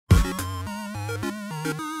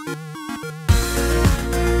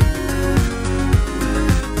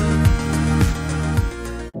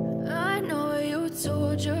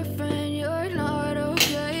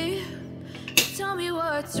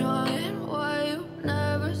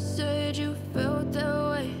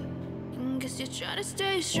Try to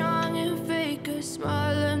stay strong and fake a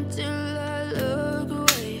smile until I look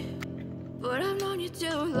away. But I've known you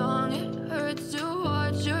too long, it hurts to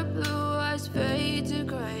watch your blue eyes fade to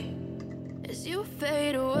gray as you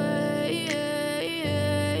fade away.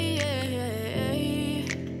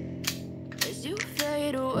 As you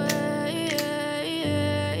fade away.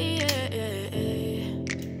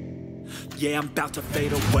 Yeah, I'm about to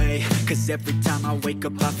fade away, cause every time I wake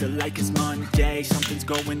up I feel like it's Monday. Something's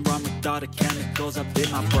going wrong with all the chemicals up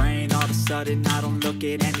in my brain. All of a sudden I don't look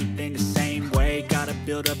at anything the same way. Gotta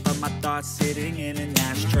build up of my thoughts sitting in an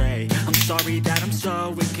ashtray. I'm sorry that I'm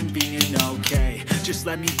so inconvenient, okay. Just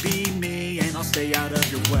let me be me and I'll stay out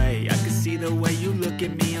of your way. I can see the way you look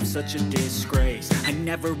at me, I'm such a disgrace. I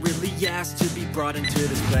never really asked to be brought into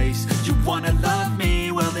this place. You wanna love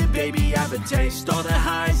me? Well then baby have a taste. All the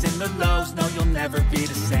highs and the lows, no you'll never be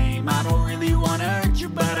the same. I don't really wanna hurt you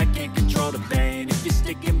but I can't control the pain. If you're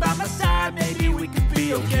sticking by my side maybe we could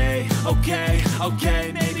be okay.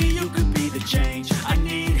 Okay, maybe you could be the change I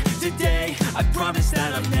need today. I promise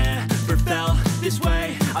that I've never felt this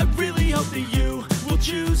way. I really hope that you will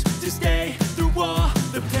choose to stay through all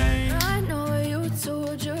the pain. I know you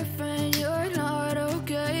told your friend you're not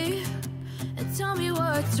okay, and tell me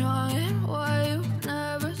what's wrong and why you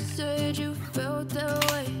never said you felt that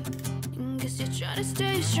way. Guess you're trying to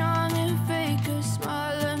stay strong and fake a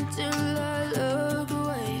smile until I look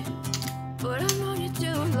away. But I've known you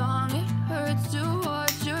too long, it hurts to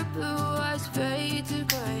watch your blue eyes fade to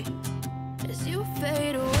gray as you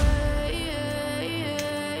fade away.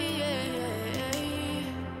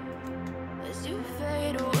 As you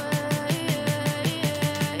fade away.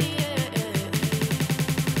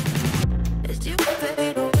 As you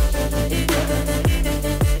fade away.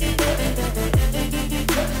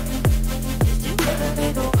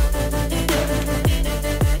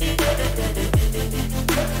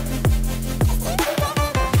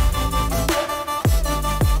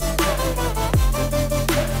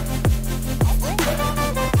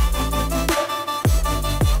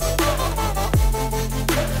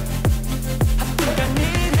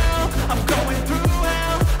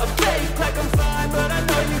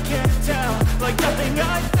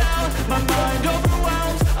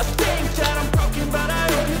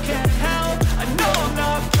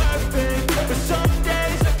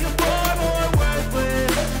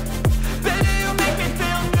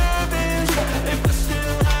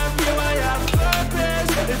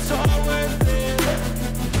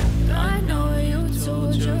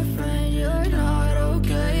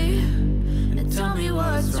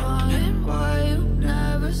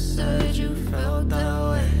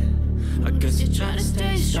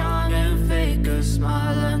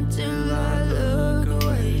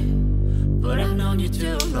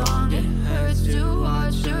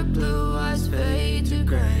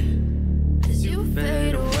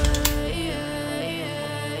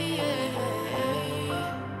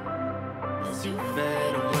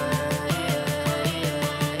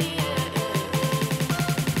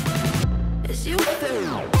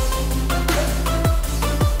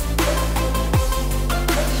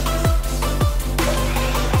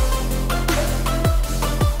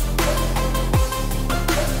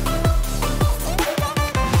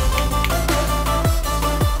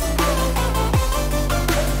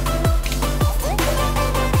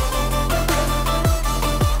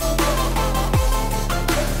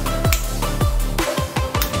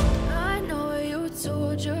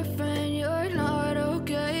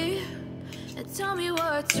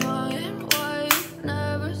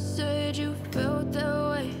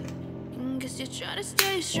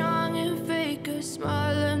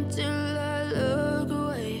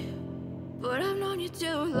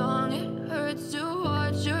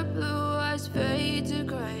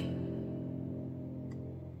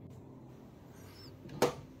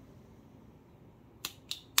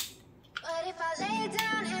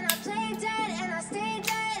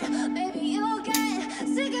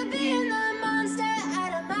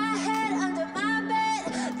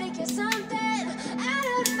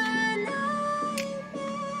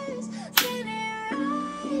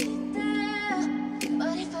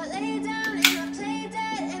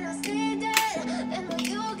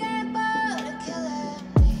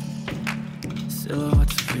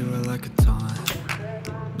 Silhouettes of you are like a taunt.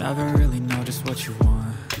 Never really know just what you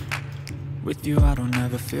want. With you I don't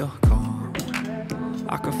ever feel calm.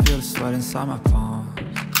 I can feel the sweat inside my palms.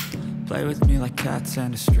 Play with me like cats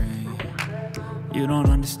and a string. You don't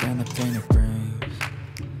understand the pain it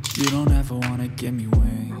brings. You don't ever wanna give me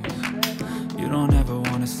wings. You don't ever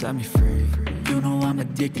wanna set me free. You know I'm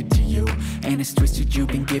addicted to you, and it's twisted, you've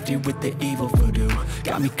been gifted with the evil voodoo.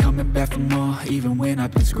 Got me coming back for more, even when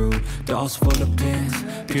I've been screwed. Dolls full of pins,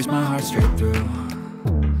 pierce my heart straight through.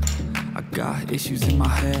 I got issues in my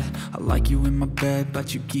head, I like you in my bed,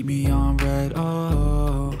 but you keep me on red.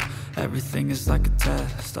 Oh, everything is like a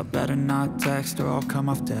test, I better not text or I'll come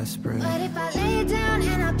off desperate. But if I lay down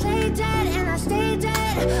and I play dead and I stay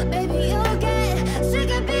dead, baby you'll get sick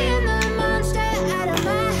of being the monster out of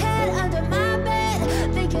my head, under my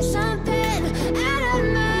bed, thinking something out of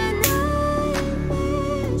my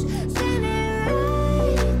nightmares, seen it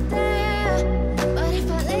right there. But if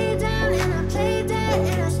I lay down and I play dead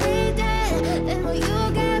and I stay dead, then will you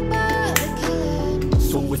get bored of killing?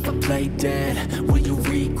 So if I play dead, will you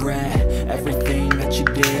regret everything that you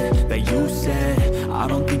did, that you said? I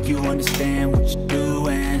don't think you understand what you're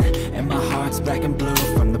doing, and my heart's black and blue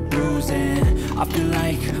from the bruising. I feel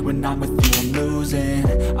like when I'm with you I'm losing.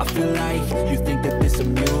 I feel like you think that this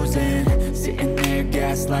amusing, sitting there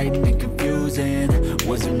gaslighting and confusing.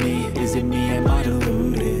 Was it me? Is it me? Am I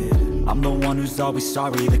deluded? I'm the one who's always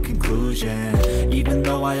sorry, the conclusion, even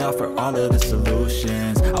though I offer all of the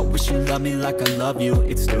solutions. I wish you loved me like I love you,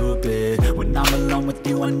 it's stupid. When I'm alone with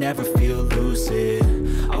you I never feel lucid.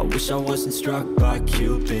 I wish I wasn't struck by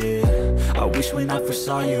Cupid. I wish when I first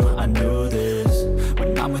saw you I knew this.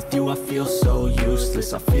 When I'm with you I feel so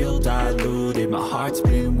useless, I feel diluted, my heart's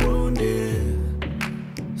been wounded.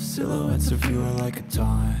 Silhouettes of you are like a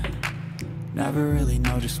taunt, never really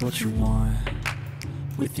know just what you want.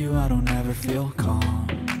 With you I don't ever feel calm,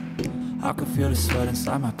 I can feel the sweat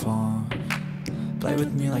inside my palm. Play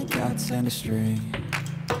with me like cats and a string.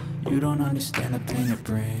 You don't understand the pain it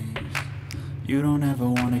brings. You don't ever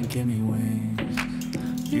wanna give me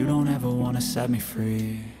wings. You don't ever wanna set me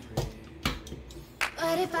free.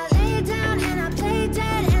 But if I lay down and I play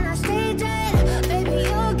dead and I stay dead, baby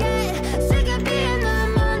you'll get sick of being the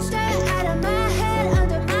monster out of my head,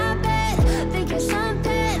 under my bed, thinking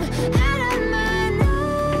something out of my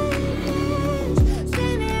nightmares,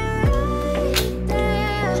 seen it right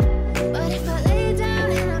there. But if I lay down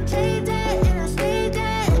and I play dead and I stay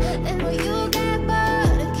dead, then will you get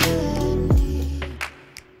bored of killing me?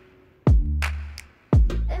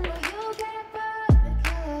 Then will you get bored of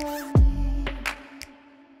killing me?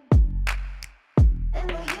 And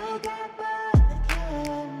will you get bored of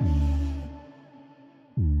killing me?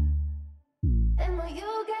 And will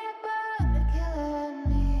you get bored of killing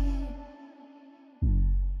me?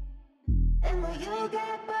 And will you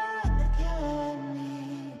get bored